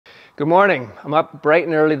Good morning. I'm up bright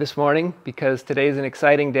and early this morning because today's an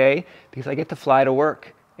exciting day because I get to fly to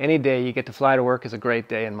work. Any day you get to fly to work is a great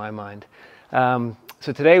day in my mind. So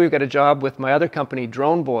today we've got a job with my other company,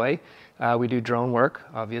 Drone Boy. We do drone work,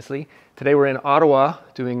 obviously. Today we're in Ottawa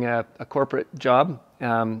doing a corporate job.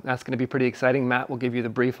 That's going to be pretty exciting. Matt will give you the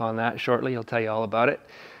brief on that shortly. He'll tell you all about it.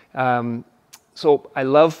 So I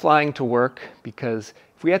love flying to work because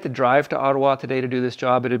if we had to drive to Ottawa today to do this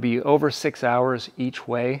job, it'd be over 6 hours each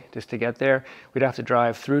way just to get there. We'd have to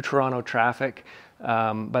drive through Toronto traffic.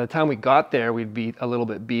 By the time we got there, we'd be a little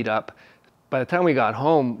bit beat up. By the time we got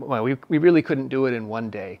home, well, we really couldn't do it in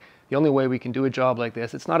one day. The only way we can do a job like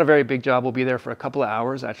this, it's not a very big job. We'll be there for a couple of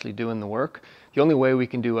hours actually doing the work. The only way we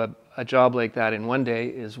can do a job like that in one day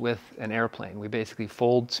is with an airplane. We basically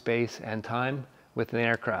fold space and time with an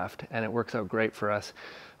aircraft, and it works out great for us.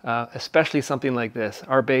 Especially something like this.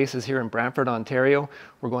 Our base is here in Brantford, Ontario.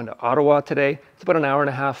 We're going to Ottawa today. It's about an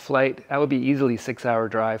hour-and-a-half flight. That would be easily a 6-hour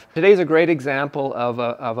drive. Today's a great example of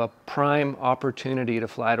a prime opportunity to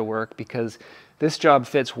fly to work because this job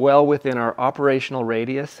fits well within our operational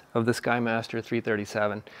radius of the Skymaster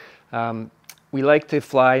 337. We like to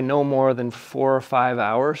fly no more than 4 or 5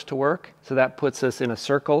 hours to work. So that puts us in a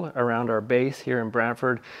circle around our base here in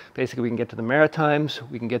Brantford. Basically, we can get to the Maritimes,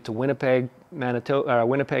 we can get to Winnipeg,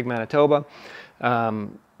 Manitoba.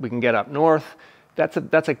 We can get up north.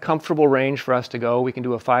 That's a comfortable range for us to go. We can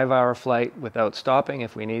do a 5-hour flight without stopping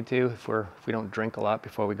if we need to, if we don't drink a lot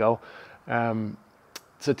before we go.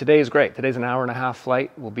 So today is great. Today's an hour-and-a-half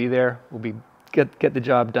flight. We'll be there. We'll get the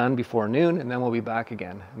job done before noon, and then we'll be back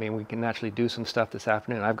again. I mean, we can actually do some stuff this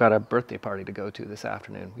afternoon. I've got a birthday party to go to this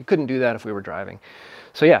afternoon. We couldn't do that if we were driving.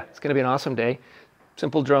 So yeah, it's going to be an awesome day.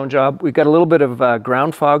 Simple drone job. We've got a little bit of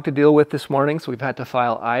ground fog to deal with this morning, so we've had to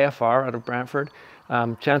file IFR out of Brantford.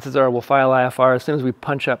 Chances are we'll file IFR as soon as we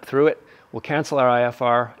punch up through it. We'll cancel our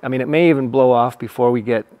IFR. I mean, it may even blow off before we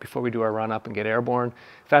do our run up and get airborne.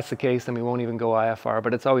 If that's the case, then we won't even go IFR,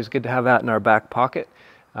 but it's always good to have that in our back pocket.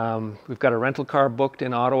 We've got a rental car booked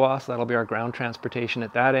in Ottawa, so that'll be our ground transportation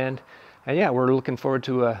at that end. And yeah, we're looking forward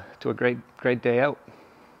to a great day out.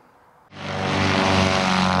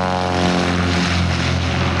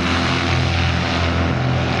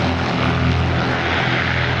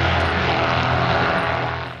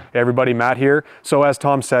 Hey everybody, Matt here. So as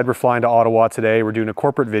Tom said, we're flying to Ottawa today. We're doing a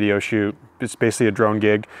corporate video shoot. It's basically a drone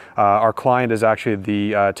gig. Our client is actually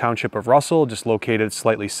the township of Russell, just located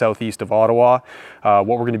slightly southeast of Ottawa. What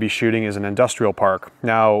we're going to be shooting is an industrial park.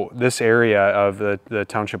 Now, this area of the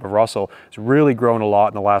township of Russell has really grown a lot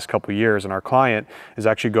in the last couple of years, and our client is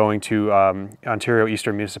actually going to Ontario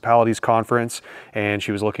Eastern Municipalities Conference, and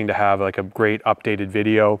she was looking to have like a great updated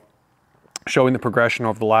video showing the progression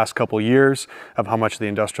over the last couple of years of how much the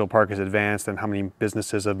industrial park has advanced and how many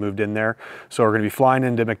businesses have moved in there. So we're going to be flying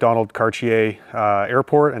into McDonald Cartier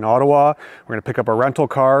Airport in Ottawa. We're going to pick up a rental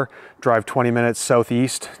car, drive 20 minutes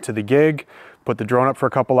southeast to the gig, put the drone up for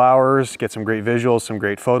a couple hours, get some great visuals, some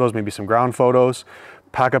great photos, maybe some ground photos,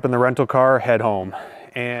 pack up in the rental car, head home.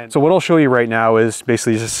 And so what I'll show you right now is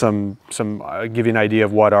basically just give you an idea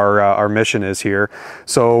of what our mission is here.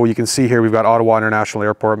 So you can see here we've got Ottawa International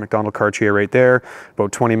Airport, McDonald Cartier right there.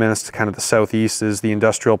 About 20 minutes to kind of the southeast is the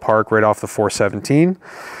industrial park right off the 417.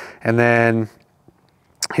 And then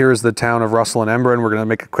here's the town of Russell and Embrun. We're going to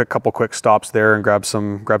make a couple quick stops there and grab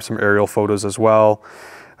some aerial photos as well.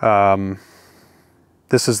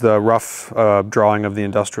 This is the rough drawing of the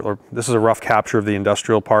industrial, or this is a rough capture of the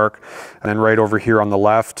industrial park. And then right over here on the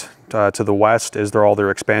left to the west is all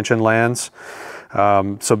their expansion lands.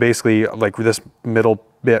 So basically like this middle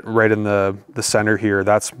bit right in the center here,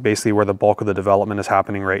 that's basically where the bulk of the development is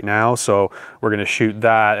happening right now. So we're going to shoot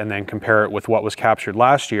that and then compare it with what was captured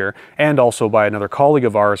last year and also by another colleague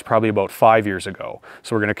of ours probably about 5 years ago.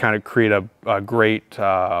 So we're going to kind of create a great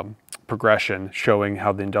progression showing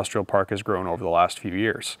how the industrial park has grown over the last few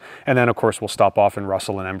years. And then of course we'll stop off in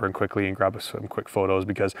Russell and Embrun quickly and grab some quick photos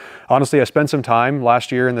because honestly I spent some time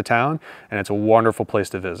last year in the town and it's a wonderful place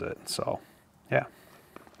to visit. So yeah.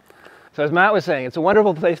 So as Matt was saying, it's a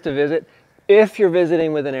wonderful place to visit if you're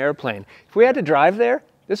visiting with an airplane. If we had to drive there,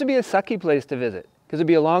 this would be a sucky place to visit because it'd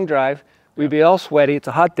be a long drive. We'd be all sweaty. It's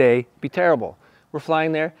a hot day. It'd be terrible. We're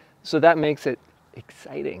flying there, so that makes it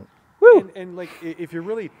exciting. Woo! And like, if you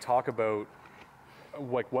really talk about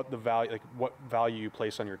like what value you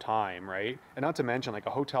place on your time, right? And not to mention like a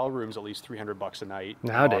hotel room's at least $300 a night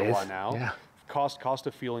nowadays. In Ottawa now. Yeah. Cost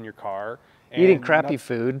of fuel in your car. Eating crappy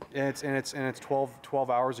food. And it's 12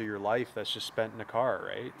 hours of your life that's just spent in a car,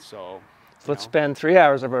 right? So let's spend 3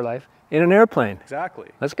 hours of our life in an airplane. Exactly.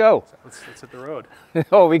 Let's go. Let's hit the road.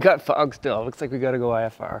 Oh, we got fog still. Looks like we got to go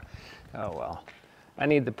IFR. Oh well. I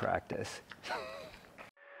need the practice.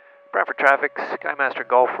 Brantford traffic, Skymaster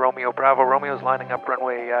Golf Romeo Bravo. Romeo's lining up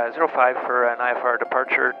runway 05 for an IFR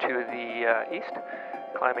departure to the east,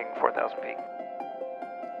 climbing 4,000 feet.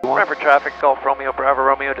 Brantford traffic, Golf Romeo Bravo.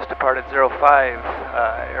 Romeo just departed 05,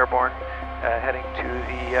 airborne, heading to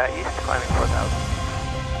the east, climbing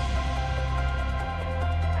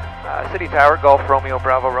 4,000. City Tower, Golf Romeo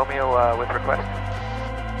Bravo. Romeo with request.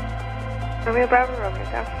 Romeo Bravo, Romeo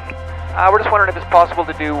Tower. We're just wondering if it's possible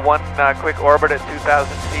to do one quick orbit at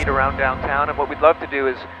 2,000 feet around downtown, and what we'd love to do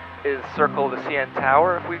is circle the CN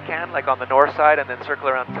Tower if we can, like on the north side, and then circle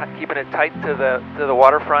around, keeping it tight to the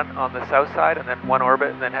waterfront on the south side, and then one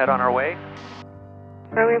orbit, and then head on our way.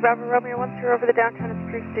 Romeo Bravo, Romeo, once you're over the downtown,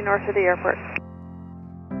 it's 350 north of the airport.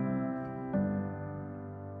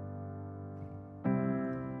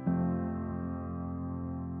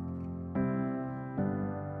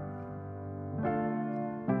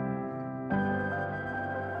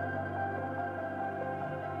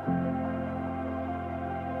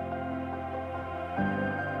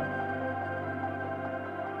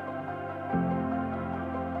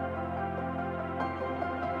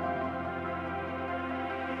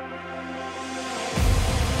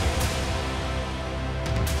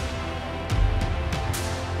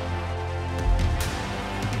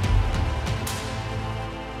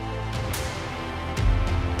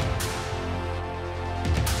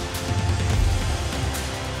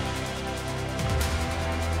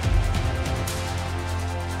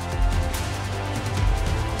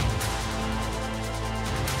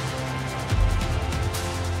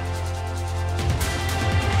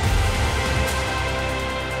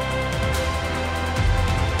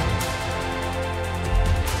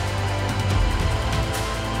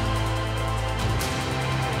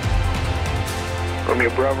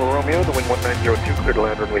 Romeo Bravo Romeo, the wind 1902, clear to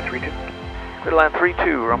land runway 32. Clear to land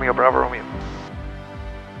 32, Romeo Bravo Romeo.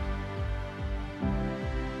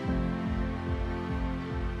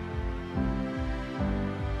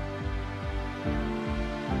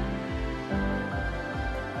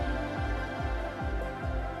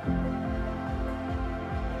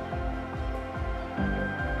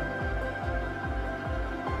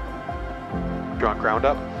 You want ground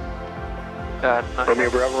up? Romeo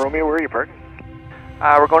Bravo Romeo, where are you parking?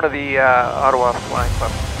 We're going to the Ottawa Flying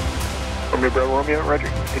Club. Romeo Bravo Romeo, roger.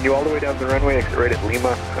 Continue all the way down the runway, exit right at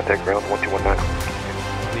Lima, contact ground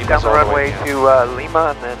 1219. Down the runway to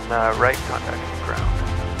Lima, and then right, contact ground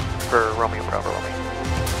for Romeo Bravo Romeo.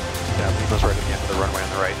 Yeah, Lima's right at the end of the runway on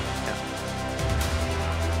the right. Yeah.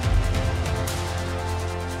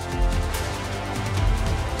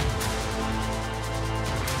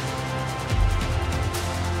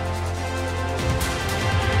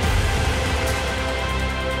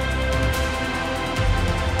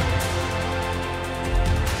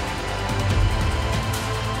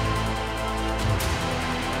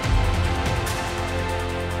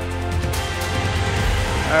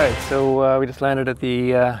 Alright, so we just landed at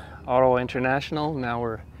the Ottawa International. Now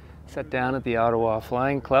we're set down at the Ottawa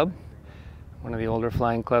Flying Club, one of the older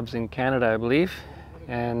flying clubs in Canada, I believe.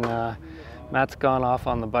 And Matt's gone off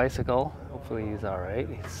on the bicycle. Hopefully he's alright.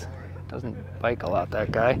 He doesn't bike a lot,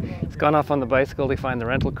 that guy. He's gone off on the bicycle to find the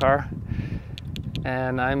rental car.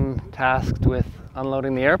 And I'm tasked with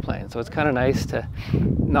unloading the airplane. So it's kind of nice to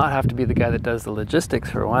not have to be the guy that does the logistics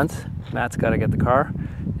for once. Matt's got to get the car.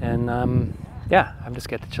 And yeah, I just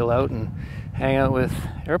get to chill out and hang out with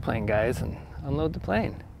airplane guys and unload the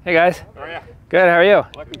plane. Hey guys. How are you? Good, how are you?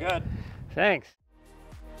 Looking good. Thanks.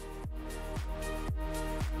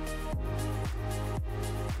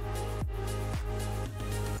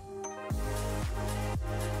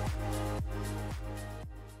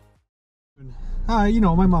 You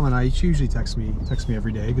know, my mom and I, she usually texts me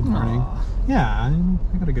every day. Good morning. Aww. Yeah,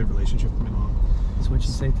 I got a good relationship with my mom. That's what she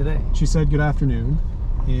say today. She said good afternoon,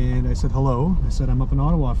 and I said hello. I said I'm up in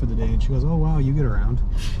Ottawa for the day, and she goes, oh wow, you get around.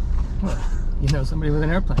 Well, you know somebody with an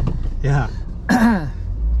airplane. Yeah.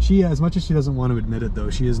 She, as much as she doesn't want to admit it though,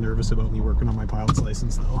 she is nervous about me working on my pilot's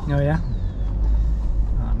license though. Oh yeah?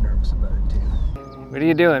 I'm nervous about it too. What are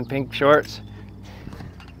you doing, pink shorts?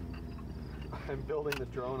 I'm building the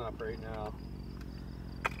drone up right now.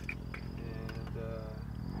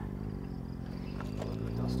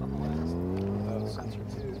 And dust on the lens without a sensor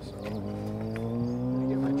too, so I'm gonna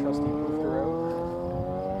get my trusty poofter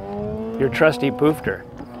out. Your trusty poofter.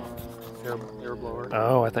 Air blower.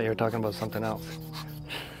 Oh, I thought you were talking about something else.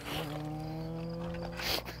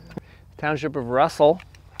 Township of Russell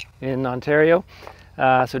in Ontario.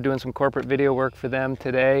 So doing some corporate video work for them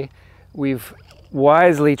today. We've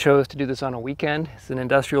wisely chose to do this on a weekend. It's an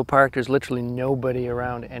industrial park. There's literally nobody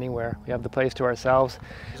around anywhere. We have the place to ourselves.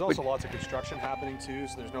 There's also lots of construction happening too,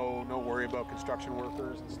 so there's no worry about construction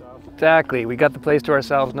workers and stuff. Exactly. We got the place to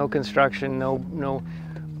ourselves. No construction. No.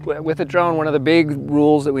 With a drone, one of the big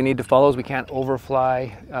rules that we need to follow is we can't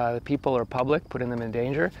overfly the people or public, putting them in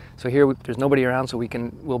danger. So here there's nobody around, so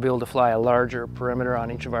we'll be able to fly a larger perimeter on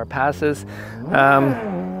each of our passes.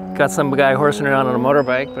 Got some guy horsing around on a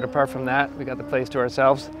motorbike, but apart from that, we got the place to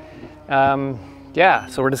ourselves. Yeah,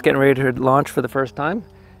 so we're just getting ready to launch for the first time,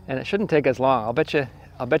 and it shouldn't take us long. I'll bet you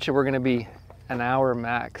we're going to be an hour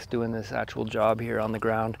max doing this actual job here on the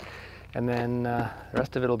ground. And then the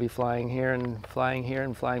rest of it will be flying here and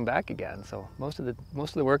flying back again. So most of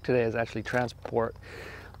the work today is actually transport.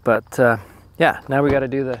 But yeah, now we got to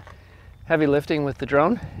do the heavy lifting with the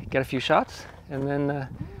drone, get a few shots, and then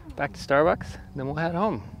back to Starbucks. Then we'll head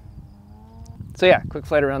home. So yeah, quick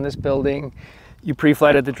flight around this building. You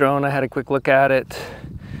pre-flighted the drone. I had a quick look at it.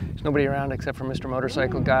 There's nobody around except for Mr.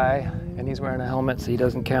 Motorcycle Guy, and he's wearing a helmet, so he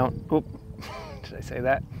doesn't count. Oop, did I say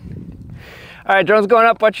that? All right, drone's going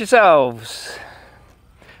up, watch yourselves.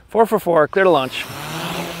 4 for 4, clear to launch.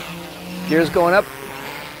 Gears going up.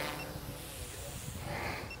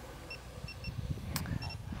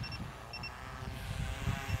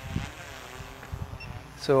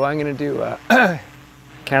 So I'm gonna do a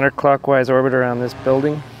counterclockwise orbit around this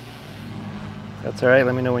building. That's all right,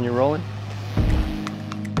 let me know when you're rolling.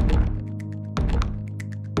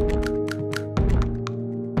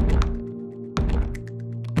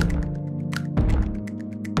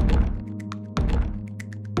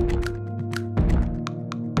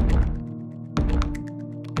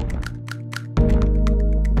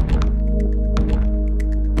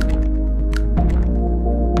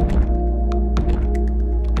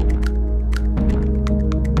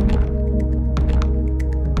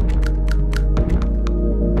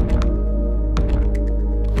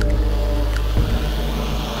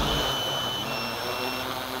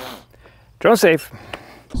 Drone safe.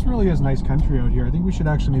 This really is nice country out here. I think we should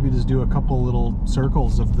actually maybe just do a couple little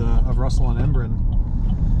circles of Russell and Embrun.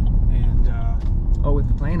 And oh, with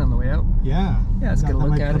the plane on the way out? Yeah. Yeah, let's get a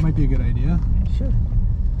look at it. That might be a good idea. Sure.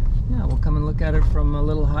 Yeah, we'll come and look at it from a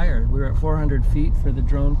little higher. We're at 400 feet for the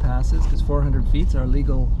drone passes, because 400 feet is our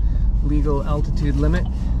legal altitude limit.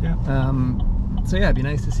 Yeah. So yeah, it'd be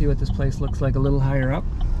nice to see what this place looks like a little higher up.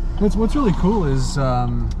 What's really cool is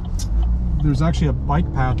there's actually a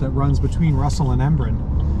bike path that runs between Russell and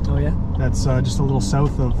Embrun. Oh yeah? That's just a little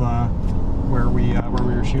south of where we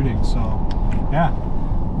were shooting, so yeah.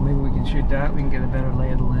 Maybe we can shoot that, we can get a better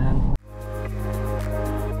lay of the land.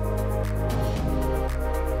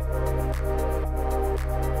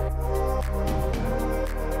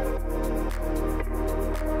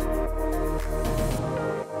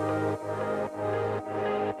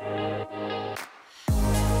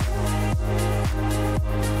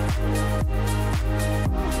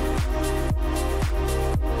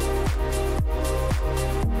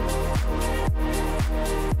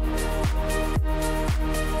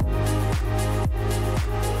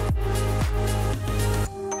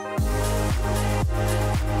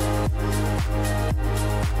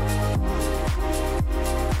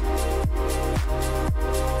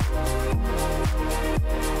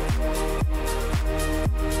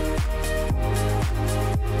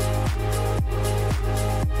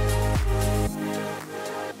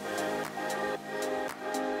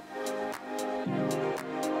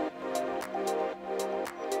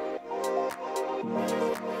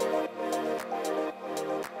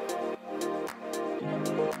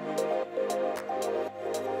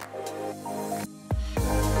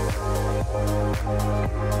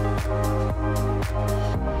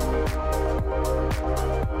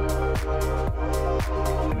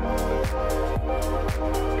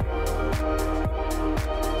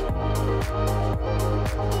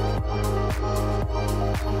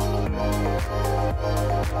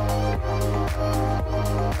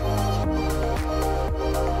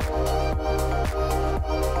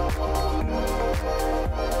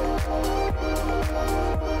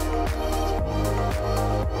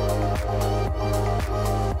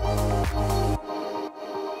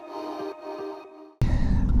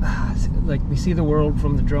 Like, we see the world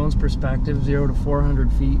from the drone's perspective, 0 to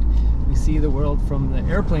 400 feet. We see the world from the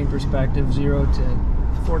airplane perspective, 0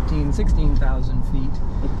 to 14, 16,000 feet.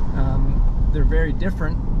 They're very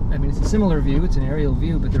different. I mean, it's a similar view, it's an aerial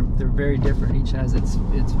view, but they're very different. Each has its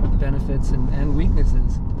benefits and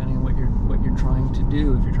weaknesses, depending on what you're trying to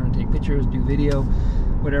do. If you're trying to take pictures, do video,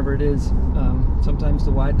 whatever it is. Sometimes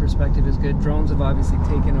the wide perspective is good. Drones have obviously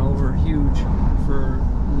taken over huge for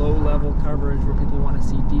low-level coverage where people want to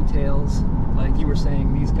see details. Like you were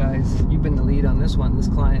saying, these guys, you've been the lead on this one. This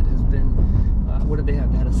client has been, what did they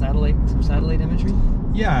have? They had some satellite imagery?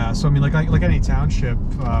 Yeah, so I mean, like any township,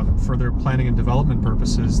 for their planning and development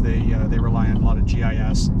purposes, they rely on a lot of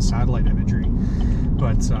GIS and satellite imagery,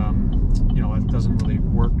 but you know, it doesn't really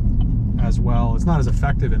work as well. It's not as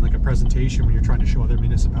effective in like a presentation when you're trying to show other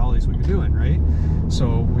municipalities what you're doing, right?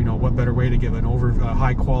 So, you know, what better way to give a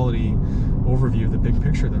high quality overview of the big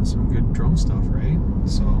picture than some good drone stuff, right?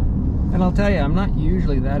 So, and I'll tell you, I'm not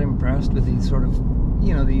usually that impressed with these sort of,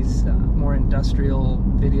 you know, these more industrial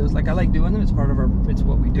videos. Like, I like doing them. It's part of it's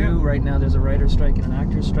what we do. Yeah. Right now there's a writer's strike and an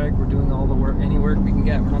actor's strike. We're doing all the work, any work we can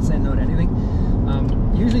get. We're not saying no to anything.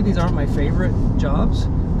 Usually these aren't my favorite jobs,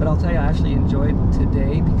 but I'll tell you, I actually enjoyed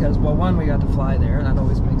today because, well, one, we got to fly there. That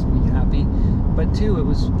always makes me happy. But two, it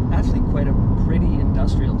was actually quite a pretty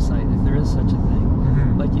industrial site, if there is such a thing.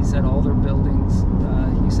 mm-hmm. Like you said, all their buildings,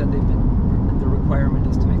 you said the requirement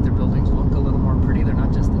is to make their buildings look a little more pretty. They're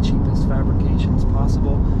not just the cheapest fabrications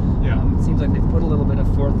possible. Yeah. It seems like they've put a little bit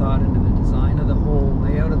of forethought into the design of the whole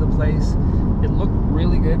layout of the place. It looked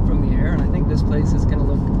really good from the air, and I think this place is going to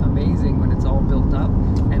look amazing when it's all built up,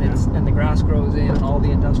 and and the grass grows in, and all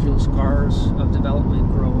the industrial scars of development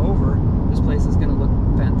grow over. This place is going to look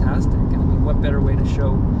fantastic. And I mean, what better way to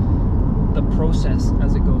show the process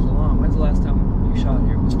as it goes along? When's the last time you shot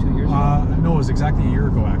here? It was 2 years ago? No, it was exactly a year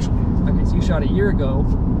ago, actually. Okay, so you shot a year ago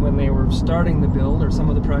when they were starting the build, or some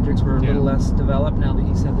of the projects were a little less developed. Now that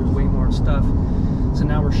he said there's way more stuff, so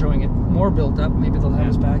now we're showing it more built up. Maybe they'll have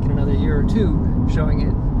us back in another year or two showing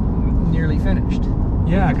it nearly finished.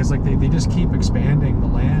 Yeah, because like they just keep expanding the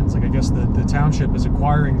lands. Like, I guess the township is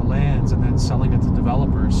acquiring the lands and then selling it to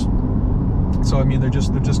developers. So I mean, they're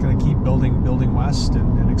just going to keep building west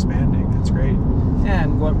and expanding. It's great.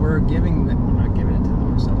 And what we're giving them, we're not giving it to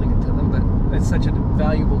them, we're selling it to them, but it's such a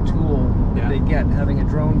valuable tool that they get, having a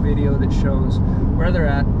drone video that shows where they're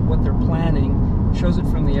at, what they're planning, shows it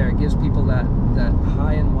from the air. It gives people that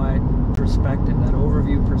high and wide perspective, that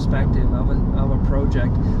overview perspective of a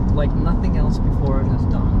project like nothing else before it has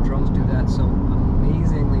done. Drones do that so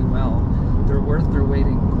amazingly well. They're worth their weight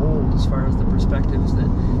in gold as far as the perspectives that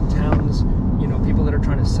towns, you know, people that are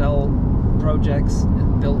trying to sell projects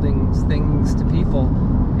and buildings, things to people.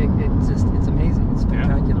 It's amazing. It's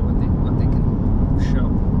spectacular what they can show.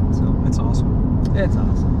 So it's awesome. It's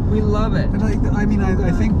awesome. We love it. And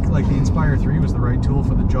I think like the Inspire 3 was the right tool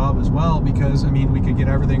for the job as well, because I mean, we could get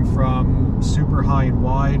everything from super high and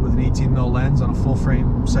wide with an 18mm lens on a full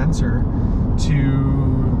frame sensor to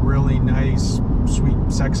really nice, sweet,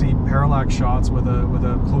 sexy parallax shots with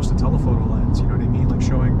a close to telephoto lens. You know what I mean? Like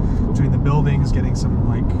showing between the buildings, getting some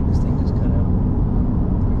like. This thing just cut out.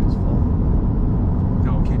 It's full.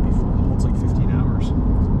 No, it can't be full. It holds like 15 hours.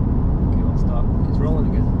 Okay, well, stop. It's rolling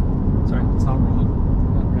again. Sorry. It's not rolling.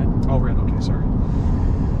 Not red. Oh, red. Okay, sorry.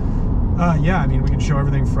 Yeah, I mean, we can show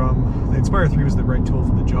everything from the Inspire 3 was the right tool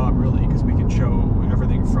for the job, really, because we can show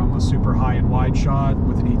everything from a super high and wide shot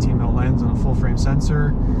with an 18mm lens on a full frame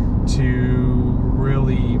sensor to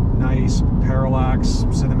really nice parallax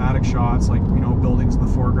cinematic shots, like, you know, buildings in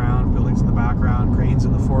the foreground, buildings in the background, cranes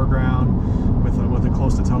in the foreground with a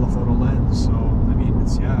close to telephoto lens. So I mean,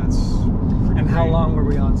 it's and how long were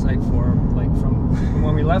we on site for? Like from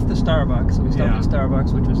when we left the Starbucks, so we stopped at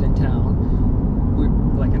Starbucks, which was in town.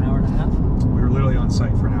 Like an hour and a half? We were literally on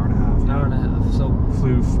site for an hour and a half. An hour and a half. So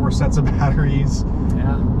flew 4 sets of batteries.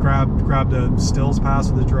 Yeah. Grabbed a stills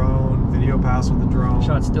pass with the drone, video pass with the drone.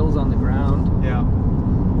 Shot stills on the ground. Yeah.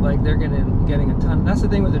 Like they're getting a ton. That's the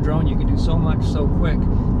thing with the drone, you can do so much so quick.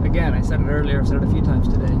 Again, I said it earlier, I've said it a few times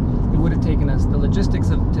today. It would have taken us, the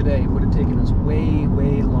logistics of today would have taken us way,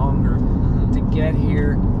 way longer to get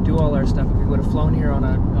here, do all our stuff. If we would have flown here on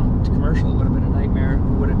a commercial, it would have been a nightmare. If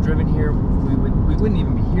we would have driven here, we wouldn't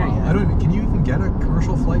even be here yet. Can you even get a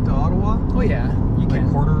commercial flight to Ottawa? Oh yeah, you can.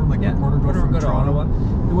 Quarter go to Ottawa.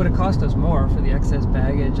 It would have cost us more for the excess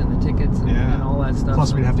baggage and the tickets and all that stuff.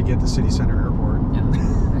 Plus, we'd have to get to City Center Airport.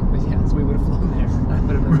 Yeah, so we would have flown there. That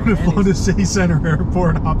would have been. We would have flown to City Center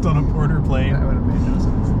Airport, hopped on a porter plane. That would have made no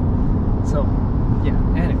sense. So,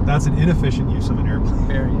 yeah. Anyway, that's an inefficient use of an airplane.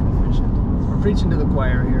 Very inefficient. We're preaching to the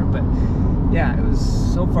choir here, but yeah, it was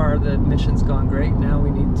so far the mission's gone great. Now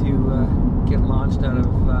we need to get launched out of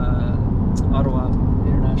Ottawa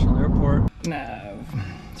International Airport. Nav,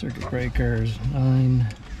 circuit breakers, 9,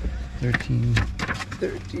 13,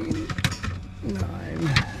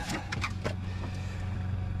 9.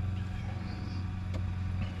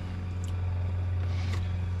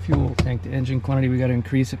 Fuel tank to engine quantity, we got to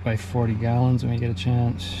increase it by 40 gallons when we get a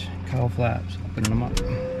chance. Cowl flaps, opening them up.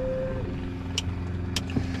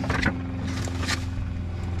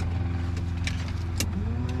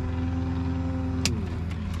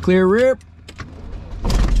 Clear rear.